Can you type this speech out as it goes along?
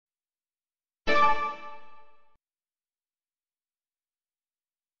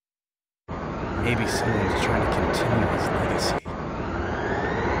Maybe someone's trying to continue his legacy.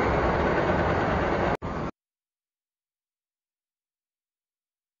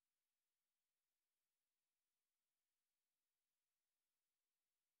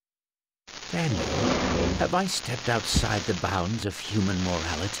 Daniel, have I stepped outside the bounds of human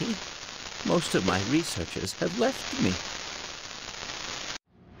morality? Most of my researchers have left me.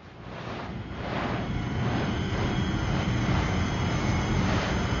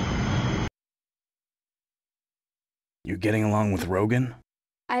 You getting along with Rogan?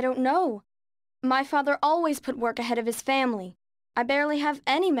 I don't know. My father always put work ahead of his family. I barely have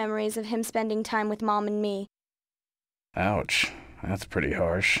any memories of him spending time with Mom and me. Ouch. That's pretty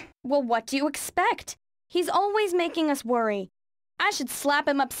harsh. Well, what do you expect? He's always making us worry. I should slap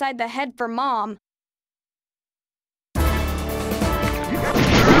him upside the head for Mom.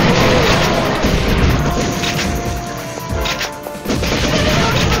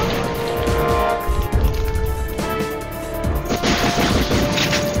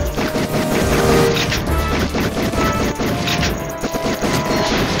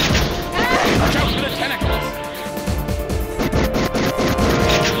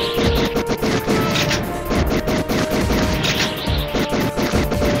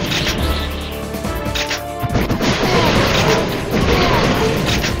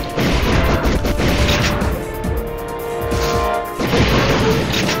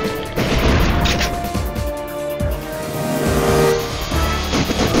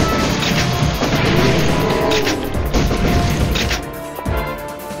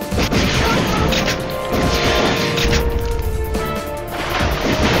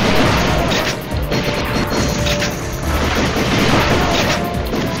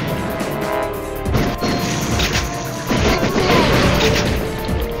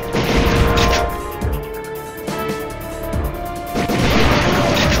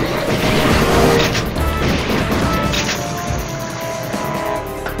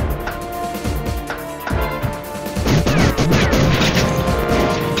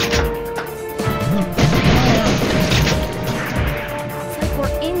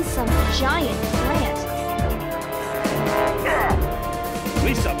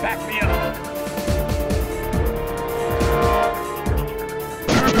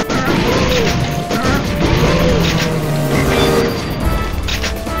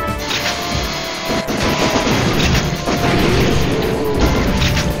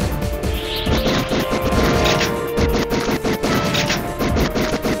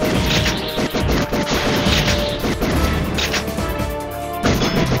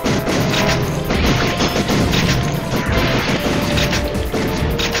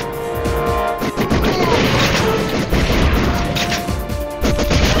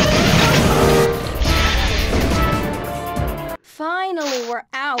 Finally, we're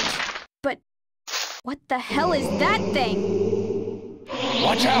out. But what the hell is that thing?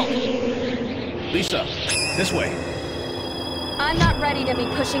 Watch out! Lisa, this way. I'm not ready to be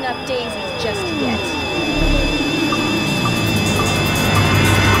pushing up daisies just yet.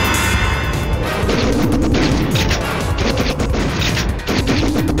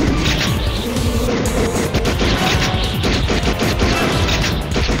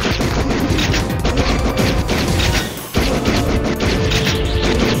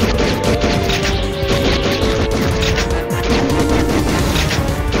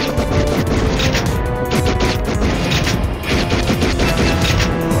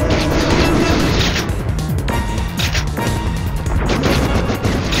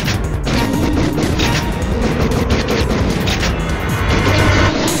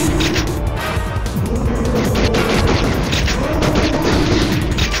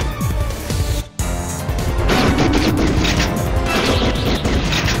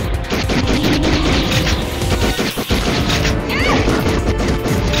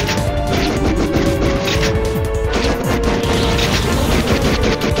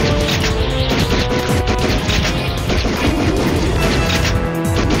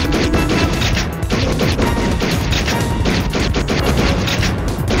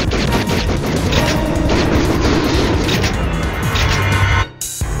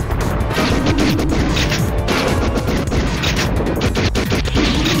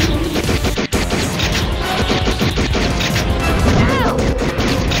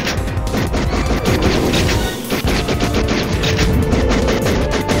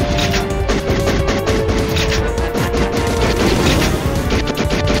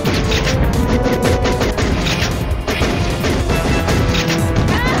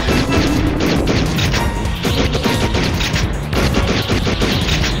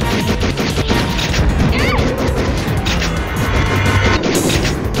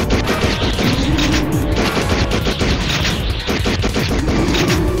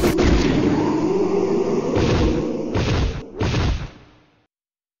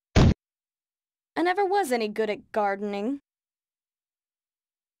 never was any good at gardening.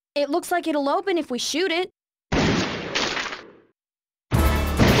 It looks like it'll open if we shoot it.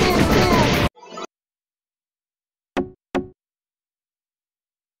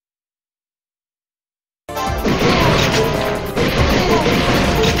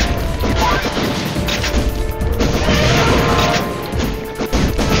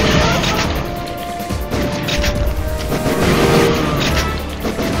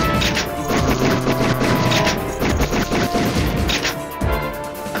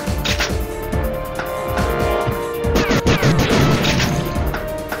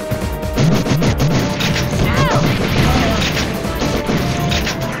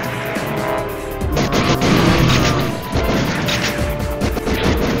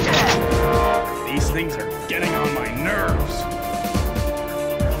 Things are getting on my nerves.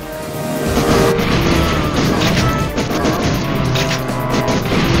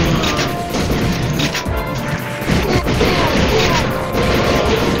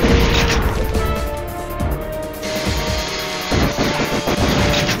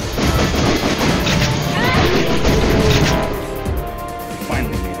 We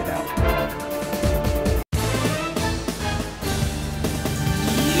finally made it out.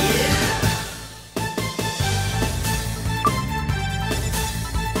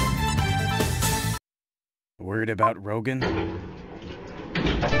 Worried about Rogan?